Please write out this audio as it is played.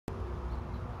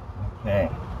Hey.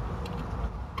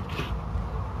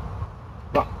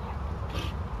 Look.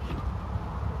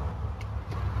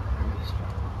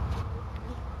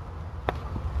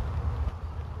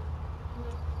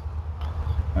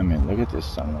 I mean, look at this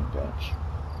son of a bitch.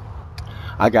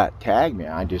 I got tagged,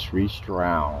 man. I just reached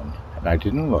around and I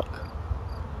didn't look.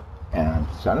 And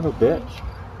son of a bitch.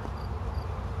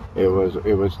 It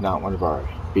was not one of our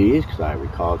bees, because I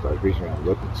recall as I was reaching around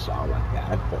looking, saw like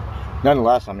that. But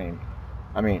nonetheless, I mean,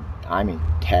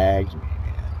 tagged me,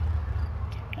 man.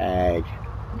 Tagged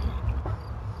me.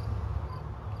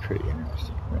 Pretty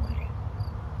interesting, really.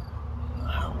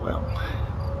 How well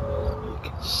you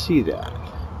can see that.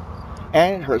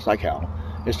 And it hurts like hell.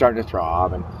 It's starting to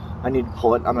throb, and I need to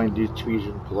pull it. I'm going to do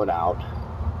tweezers and pull it out.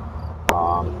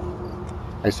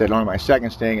 I said on my second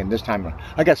sting, and this time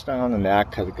I got stung on the neck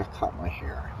because it got caught in my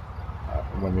hair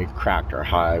when we cracked our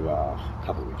hive a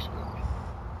couple weeks ago.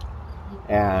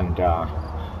 And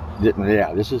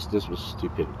yeah, this was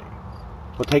stupidity.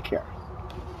 Well, take care.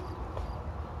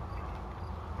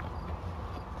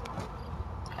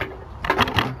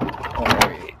 All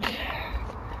right.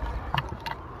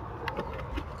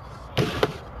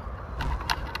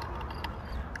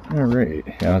 All right.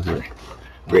 How's it?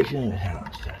 Breaking in the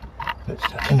house. Put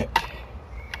stuff in it.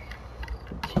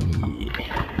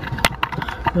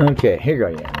 Okay, here you go,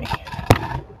 Yummy.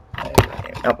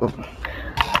 Oh,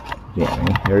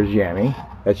 Yummy. There's Yummy.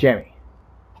 That's Yummy.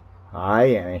 Hi,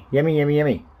 Yummy. Yummy, Yummy,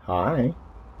 Yummy. Hi.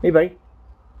 Hey, buddy.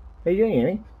 How you doing,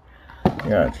 Yummy?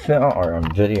 You're on film or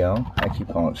on video. I keep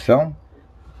calling it film.